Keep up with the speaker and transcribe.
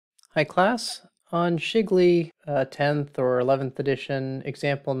Hi class. On Shigley 10th or 11th edition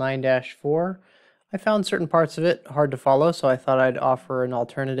example 9-4, I found certain parts of it hard to follow, so I thought I'd offer an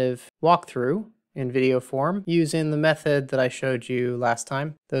alternative walkthrough in video form using the method that I showed you last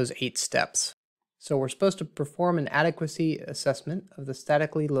time, those 8 steps. So we're supposed to perform an adequacy assessment of the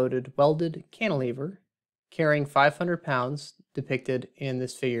statically loaded welded cantilever carrying 500 pounds depicted in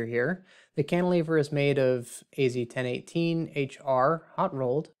this figure here. The cantilever is made of AZ1018 HR hot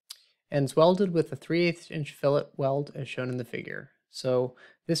rolled and is welded with a 3/8 inch fillet weld as shown in the figure. So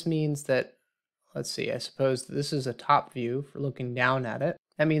this means that, let's see, I suppose this is a top view for looking down at it.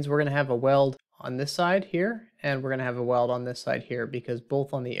 That means we're going to have a weld on this side here, and we're going to have a weld on this side here, because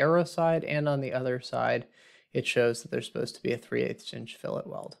both on the arrow side and on the other side, it shows that there's supposed to be a 3/8 inch fillet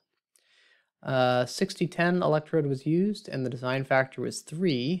weld. 6010 electrode was used, and the design factor was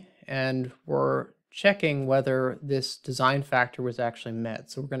 3, and we're checking whether this design factor was actually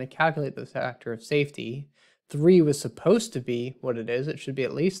met. So we're going to calculate the factor of safety. 3 was supposed to be what it is. It should be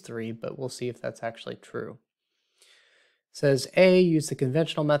at least 3, but we'll see if that's actually true. It says A, use the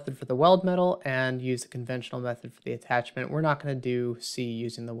conventional method for the weld metal and use the conventional method for the attachment. We're not going to do C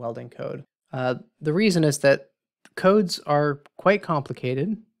using the welding code. The reason is that codes are quite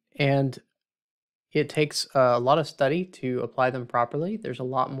complicated, and it takes a lot of study to apply them properly. There's a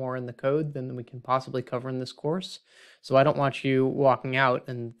lot more in the code than we can possibly cover in this course. So I don't want you walking out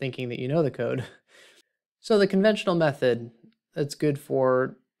and thinking that you know the code. So the conventional method, that's good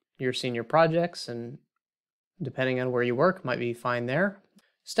for your senior projects, and depending on where you work, might be fine there.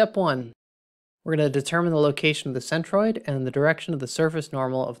 Step 1, we're going to determine the location of the centroid and the direction of the surface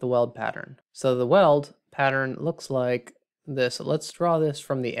normal of the weld pattern. So the weld pattern looks like this. Let's draw this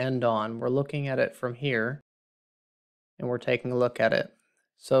from the end on. We're looking at it from here, and we're taking a look at it.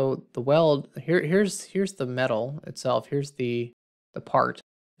 So the weld, here's the metal itself. Here's the part,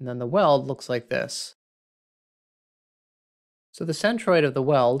 and then the weld looks like this. So the centroid of the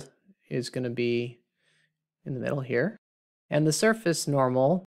weld is going to be in the middle here, and the surface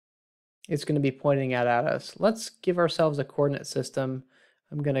normal is going to be pointing out at us. Let's give ourselves a coordinate system.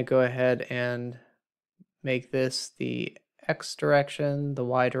 I'm going to go ahead and make this the X direction, the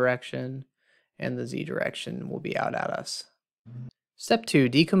Y direction, and the Z direction will be out at us. Step 2,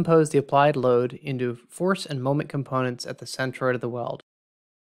 decompose the applied load into force and moment components at the centroid of the weld.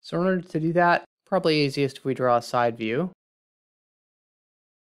 So in order to do that, probably easiest if we draw a side view.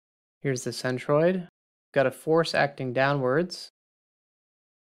 Here's the centroid. Got a force acting downwards.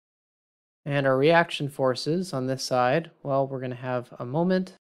 And our reaction forces on this side, well, we're going to have a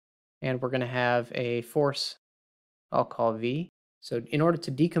moment, and we're going to have a force I'll call V. So in order to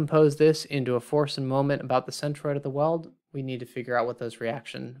decompose this into a force and moment about the centroid of the weld, we need to figure out what those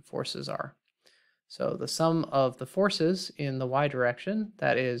reaction forces are. So the sum of the forces in the Y direction,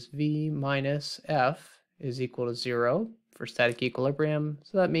 that is V minus F, is equal to 0 for static equilibrium.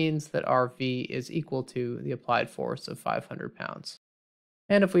 So that means that our V is equal to the applied force of 500 pounds.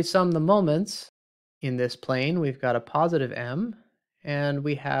 And if we sum the moments in this plane, we've got a positive M, and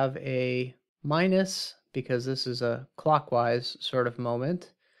we have a minus, because this is a clockwise sort of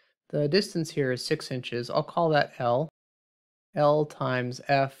moment. The distance here is 6 inches. I'll call that L. L times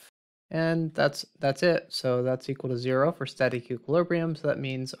F, and that's it. So that's equal to 0 for static equilibrium. So that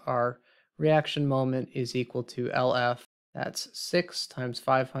means our reaction moment is equal to LF. That's 6 times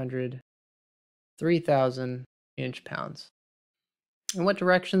 500, 3,000 inch-pounds. And what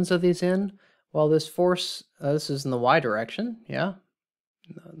directions are these in? Well, this force, this is in the Y direction, yeah,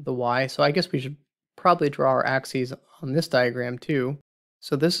 the Y. So I guess we should probably draw our axes on this diagram too.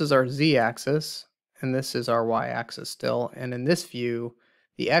 So this is our Z-axis, and this is our Y-axis still. And in this view,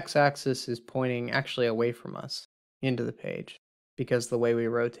 the X-axis is pointing actually away from us into the page because of the way we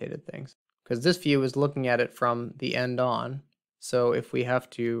rotated things. Because this view is looking at it from the end on. So if we have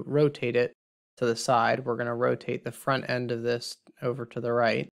to rotate it to the side, we're going to rotate the front end of this over to the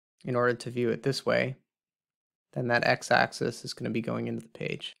right in order to view it this way. Then that X-axis is going to be going into the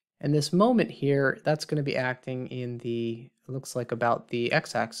page. And this moment here, that's going to be acting in the, it looks like about the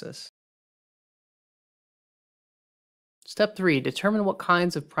X-axis. Step 3, determine what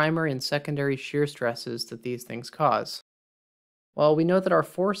kinds of primary and secondary shear stresses that these things cause. Well, we know that our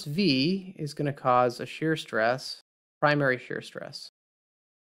force V is going to cause a shear stress, primary shear stress.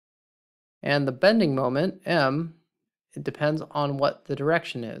 And the bending moment, M, it depends on what the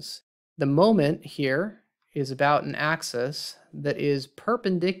direction is. The moment here is about an axis that is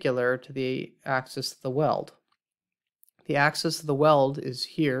perpendicular to the axis of the weld. The axis of the weld is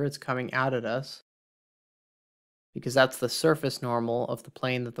here, it's coming out at us, because that's the surface normal of the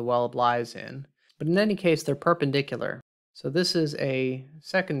plane that the weld lies in. But in any case, they're perpendicular. So this is a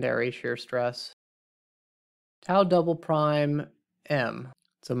secondary shear stress. Tau double prime m.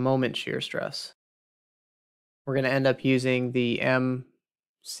 It's a moment shear stress. We're going to end up using the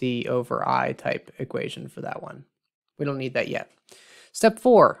mc over I type equation for that one. We don't need that yet. Step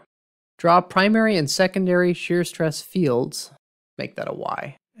 4. Draw primary and secondary shear stress fields. Make that a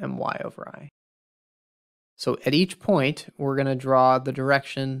y, my over I. So at each point, we're going to draw the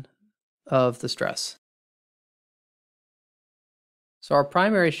direction of the stress. So our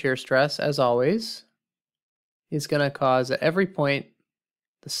primary shear stress, as always, is going to cause at every point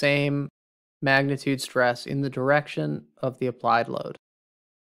the same magnitude stress in the direction of the applied load.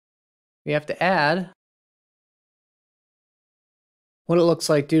 We have to add what it looks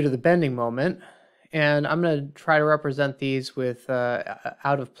like due to the bending moment, and I'm going to try to represent these with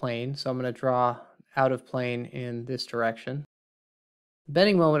out of plane. So I'm going to draw out of plane in this direction. The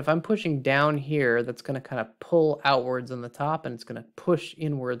bending moment, if I'm pushing down here, that's going to kind of pull outwards on the top, and it's going to push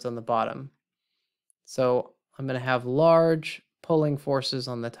inwards on the bottom. So I'm going to have large pulling forces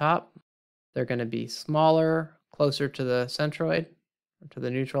on the top. They're going to be smaller, closer to the centroid, or to the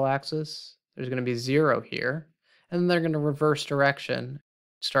neutral axis. There's going to be 0 here. And then they're going to reverse direction,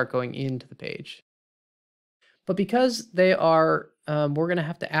 start going into the page. But because they are, we're going to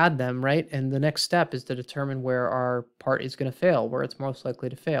have to add them, right? And the next step is to determine where our part is going to fail, where it's most likely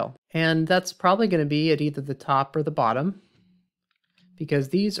to fail. And that's probably going to be at either the top or the bottom, because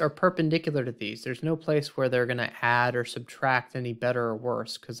these are perpendicular to these. There's no place where they're going to add or subtract any better or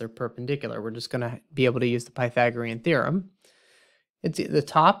worse because they're perpendicular. We're just going to be able to use the Pythagorean theorem. The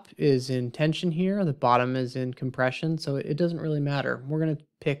top is in tension here, the bottom is in compression, so it doesn't really matter. We're going to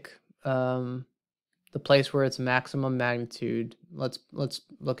pick the place where it's maximum magnitude. Let's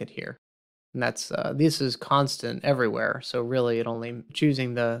look at here. And that's this is constant everywhere, so really it only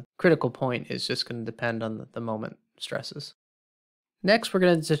choosing the critical point is just going to depend on the moment stresses. Next, we're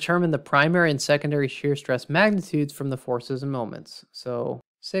going to determine the primary and secondary shear stress magnitudes from the forces and moments. So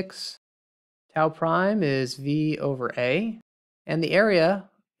 6 tau prime is V over A, and the area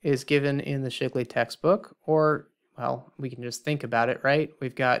is given in the Shigley textbook, or, well, we can just think about it, right?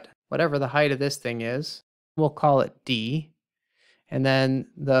 We've got whatever the height of this thing is, we'll call it D, and then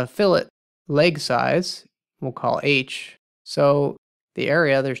the fillet leg size, we'll call H. So the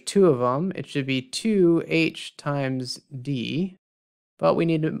area, there's 2 of them, it should be 2H times D, but we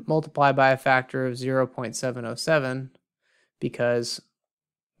need to multiply by a factor of 0.707 because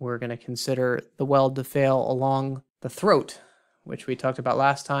we're going to consider the weld to fail along the throat, which we talked about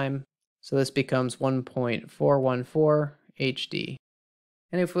last time. So this becomes 1.414 HD.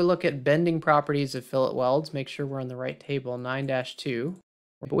 And if we look at bending properties of fillet welds, make sure we're on the right table, 9-2.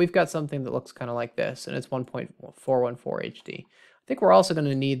 But we've got something that looks kind of like this, and it's 1.414 HD. I think we're also going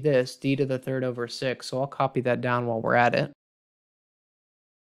to need this, d to the third over 6, so I'll copy that down while we're at it.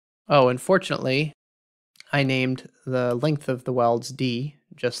 Oh, and fortunately, I named the length of the welds d,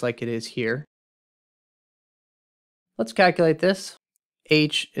 just like it is here. Let's calculate this.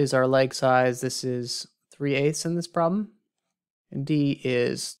 H is our leg size. This is 3/8 in this problem. And D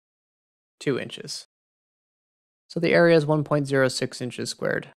is 2 inches. So the area is 1.06 inches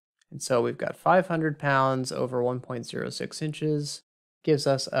squared. And so we've got 500 pounds over 1.06 inches. Gives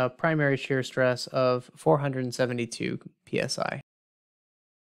us a primary shear stress of 472 psi.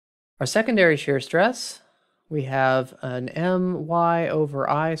 Our secondary shear stress, we have an my over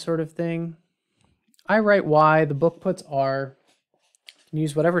I sort of thing. I write y, the book puts r. You can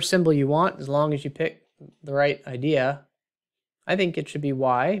use whatever symbol you want as long as you pick the right idea. I think it should be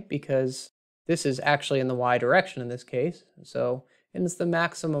y because this is actually in the y direction in this case. So, and it's the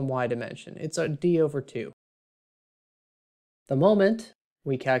maximum y dimension. It's a d over 2. The moment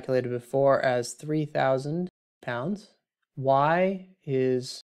we calculated before as 3,000 pounds. Y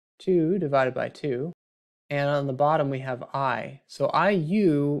is 2 divided by 2. And on the bottom we have I. So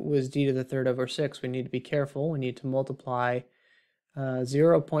IU was d to the third over 6. We need to be careful. We need to multiply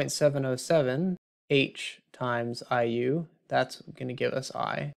 0.707 h times IU. That's going to give us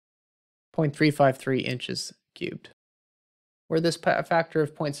I. 0.353 inches cubed. Where this factor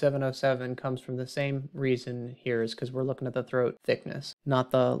of 0.707 comes from the same reason here is because we're looking at the throat thickness,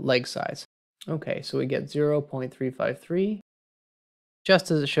 not the leg size. Okay, so we get 0.353. Just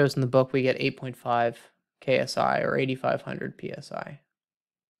as it shows in the book, we get 8.5 KSI or 8,500 PSI.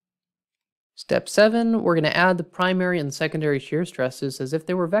 Step 7, we're going to add the primary and secondary shear stresses as if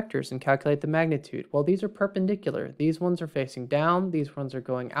they were vectors and calculate the magnitude. Well, these are perpendicular. These ones are facing down, these ones are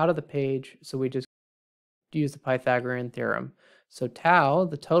going out of the page, so we just use the Pythagorean theorem. So tau,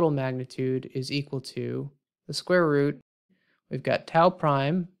 the total magnitude, is equal to the square root. We've got tau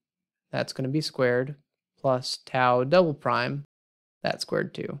prime, that's going to be squared, plus tau double prime, that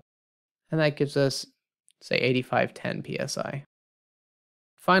squared too. And that gives us, say, 8510 psi.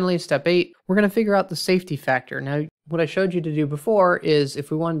 Finally, step 8, we're going to figure out the safety factor. Now, what I showed you to do before is if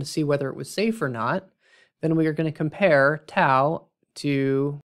we wanted to see whether it was safe or not, then we are going to compare tau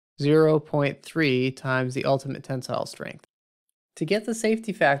to 0.3 times the ultimate tensile strength. To get the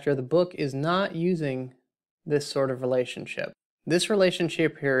safety factor, the book is not using this sort of relationship. This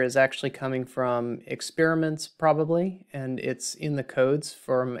relationship here is actually coming from experiments probably, and it's in the codes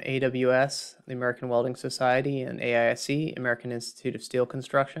from AWS, the American Welding Society, and AISC, American Institute of Steel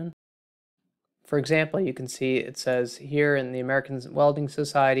Construction. For example, you can see it says here in the American Welding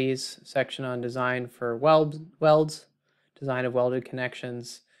Society's section on design for welds, design of welded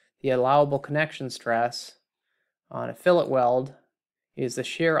connections, the allowable connection stress on a fillet weld is the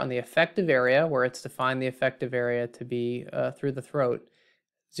shear on the effective area, where it's defined the effective area to be through the throat,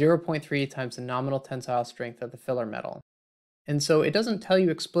 0.3 times the nominal tensile strength of the filler metal. And so it doesn't tell you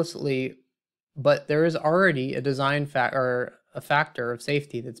explicitly, but there is already a design or a factor of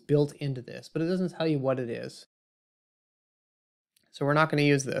safety that's built into this, but it doesn't tell you what it is. So we're not going to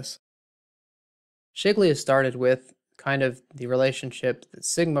use this. Shigley has started with kind of the relationship that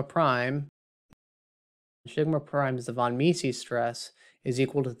sigma prime is the von Mises stress, is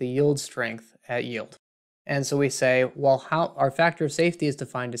equal to the yield strength at yield. And so we say, well, how our factor of safety is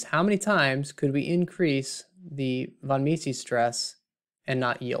defined as how many times could we increase the von Mises stress and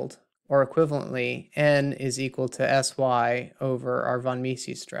not yield? Or equivalently, N is equal to Sy over our von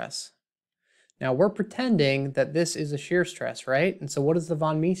Mises stress. Now we're pretending that this is a shear stress, right? And so what is the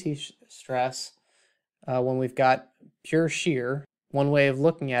von Mises stress when we've got pure shear? One way of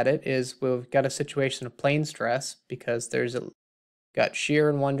looking at it is we've got a situation of plane stress because there's got shear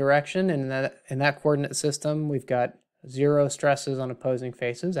in one direction, and in that coordinate system we've got zero stresses on opposing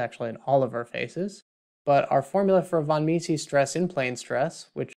faces, actually in all of our faces. But our formula for von Mises stress in plane stress,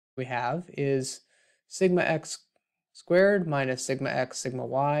 which we have, is sigma x squared minus sigma x sigma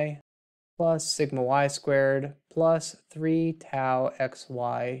y plus sigma y squared plus 3 tau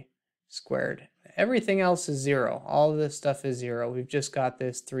xy squared. Everything else is 0. All of this stuff is 0. We've just got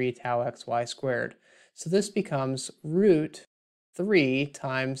this 3 tau xy squared. So this becomes root 3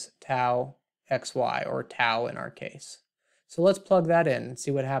 times tau xy, or tau in our case. So let's plug that in and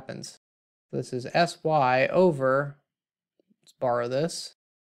see what happens. This is Sy over, let's borrow this,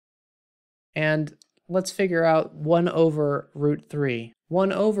 and let's figure out 1 over root 3.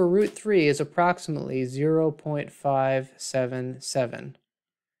 1 over root 3 is approximately 0.577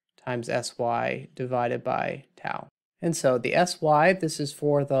 times Sy divided by tau. And so the Sy, this is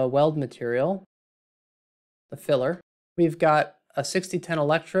for the weld material, the filler. We've got a 6010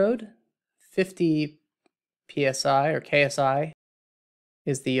 electrode, 50 psi or ksi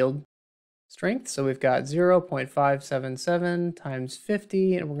is the yield strength. So we've got 0.577 times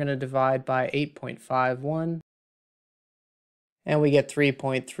 50, and we're going to divide by 8.51. And we get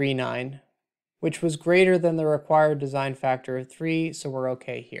 3.39, which was greater than the required design factor of 3, so we're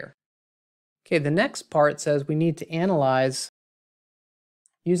okay here. Okay, the next part says we need to analyze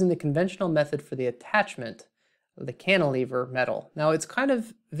using the conventional method for the attachment of the cantilever metal. Now it's kind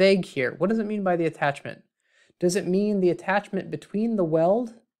of vague here. What does it mean by the attachment? Does it mean the attachment between the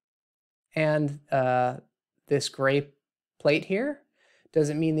weld and this gray plate here? Does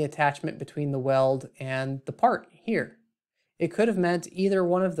it mean the attachment between the weld and the part here? It could have meant either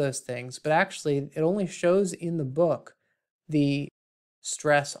one of those things, but actually it only shows in the book the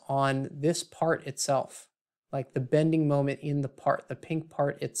stress on this part itself, like the bending moment in the part, the pink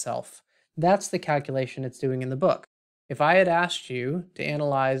part itself. That's the calculation it's doing in the book. If I had asked you to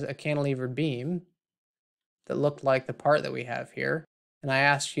analyze a cantilevered beam that looked like the part that we have here, and I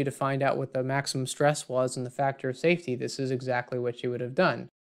asked you to find out what the maximum stress was and the factor of safety, this is exactly what you would have done.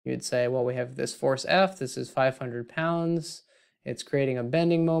 You'd say, well, we have this force F, this is 500 pounds, it's creating a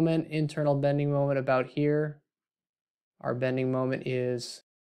bending moment, internal bending moment about here. Our bending moment is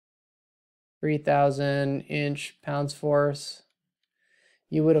 3,000 inch-pounds force.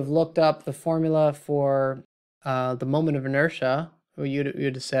 You would have looked up the formula for the moment of inertia.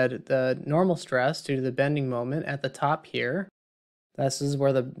 You'd have said the normal stress due to the bending moment at the top here. This is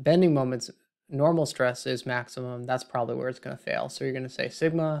where the bending moment's normal stress is maximum. That's probably where it's going to fail. So you're going to say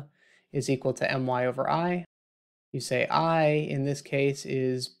sigma is equal to my over I. You say I, in this case,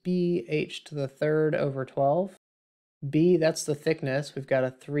 is bh to the third over 12. B, that's the thickness. We've got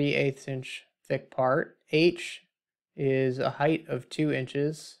a 3/8 inch thick part. H is a height of 2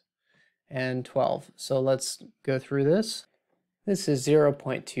 inches and 12. So let's go through this. This is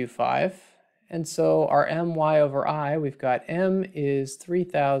 0.25. And so our my over I, we've got m is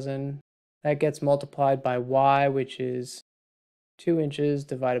 3,000 That gets multiplied by y, which is 2 inches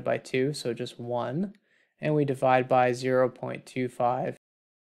divided by 2, so just 1. And we divide by 0.25,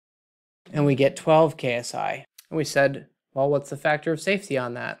 and we get 12 KSI. And we said, well, what's the factor of safety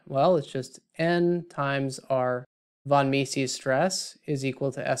on that? Well, it's just N times our von Mises stress is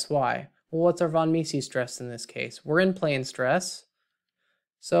equal to SY. Well, what's our von Mises stress in this case? We're in plane stress,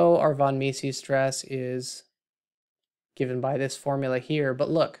 so our von Mises stress is given by this formula here.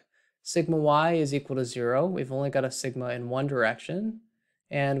 But look, sigma y is equal to 0. We've only got a sigma in one direction,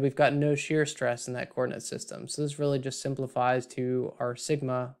 and we've got no shear stress in that coordinate system. So this really just simplifies to our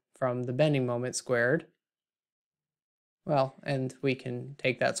sigma from the bending moment squared. Well, and we can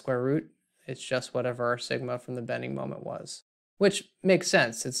take that square root. It's just whatever our sigma from the bending moment was, which makes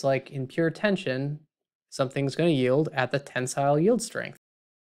sense. It's like in pure tension, something's going to yield at the tensile yield strength.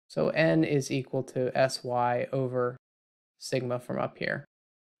 So N is equal to SY over sigma from up here.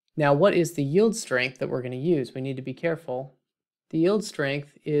 Now, what is the yield strength that we're going to use? We need to be careful. The yield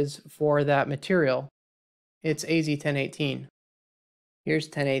strength is for that material. It's AZ1018. Here's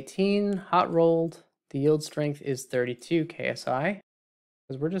 1018, hot rolled. The yield strength is 32 KSI.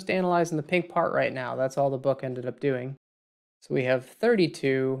 Because we're just analyzing the pink part right now. That's all the book ended up doing. So we have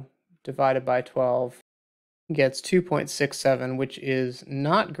 32 divided by 12 gets 2.67, which is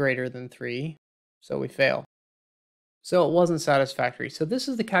not greater than 3, so we fail. So it wasn't satisfactory. So this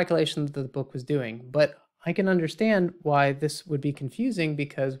is the calculation that the book was doing, but I can understand why this would be confusing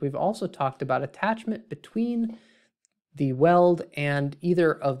because we've also talked about attachment between the weld and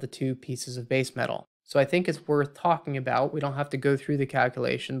either of the two pieces of base metal. So I think it's worth talking about. We don't have to go through the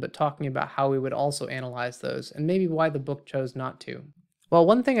calculation, but talking about how we would also analyze those and maybe why the book chose not to. Well,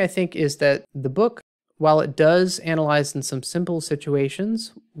 one thing I think is that the book, while it does analyze in some simple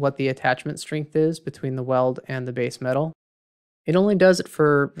situations what the attachment strength is between the weld and the base metal, it only does it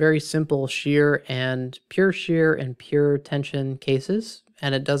for very simple shear and pure tension cases,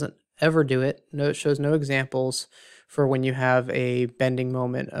 and it doesn't ever do it. No, it shows no examples for when you have a bending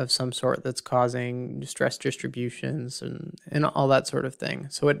moment of some sort that's causing stress distributions and all that sort of thing.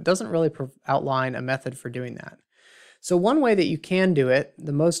 So it doesn't really outline a method for doing that. So one way that you can do it,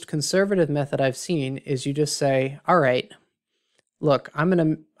 the most conservative method I've seen, is you just say, all right, look, I'm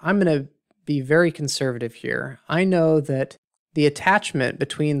gonna be very conservative here. I know that the attachment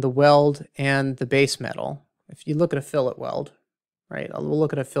between the weld and the base metal, if you look at a fillet weld, right? We'll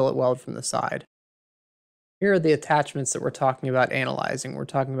look at a fillet weld from the side. Here are the attachments that we're talking about analyzing. We're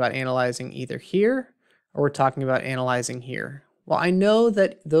talking about analyzing either here or we're talking about analyzing here. Well, I know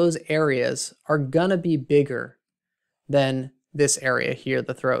that those areas are gonna be bigger than this area here,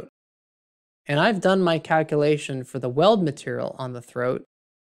 the throat. And I've done my calculation for the weld material on the throat.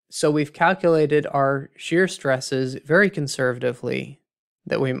 So we've calculated our shear stresses very conservatively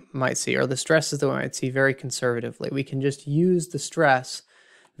that we might see, or the stresses that we might see very conservatively. We can just use the stress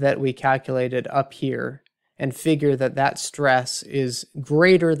that we calculated up here and figure that that stress is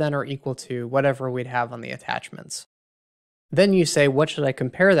greater than or equal to whatever we'd have on the attachments. Then you say, what should I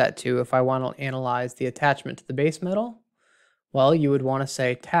compare that to if I want to analyze the attachment to the base metal? Well, you would want to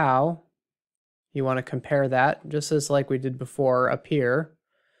say tau. You want to compare that just as like we did before up here.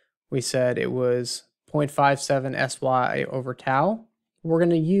 We said it was 0.57 SY over tau. We're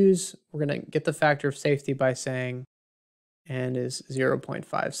going to get the factor of safety by saying N is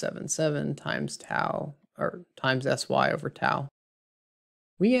 0.577 times tau, or times SY over tau.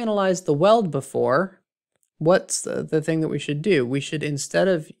 We analyzed the weld before. What's the thing that we should do? We should, instead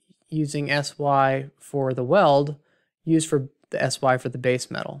of using SY for the weld, use for the SY for the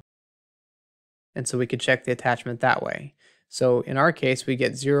base metal. And so we could check the attachment that way. So in our case, we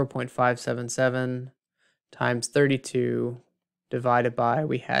get 0.577 times 32 divided by,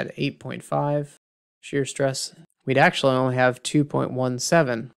 we had 8.5 shear stress. We'd actually only have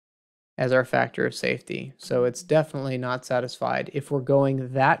 2.17 as our factor of safety. So it's definitely not satisfied if we're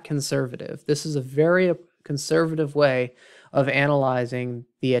going that conservative. This is a very conservative way of analyzing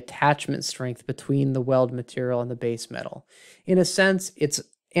the attachment strength between the weld material and the base metal. In a sense, it's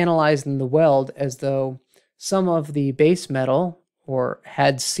analyzing the weld as though some of the base metal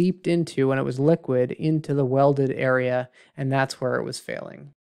had seeped into, when it was liquid, into the welded area, and that's where it was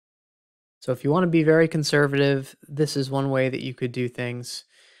failing. So if you want to be very conservative, this is one way that you could do things.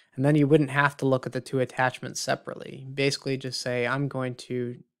 And then you wouldn't have to look at the two attachments separately. Basically just say, I'm going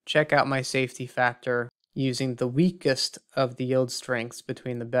to check out my safety factor using the weakest of the yield strengths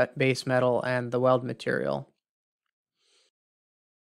between the base metal and the weld material.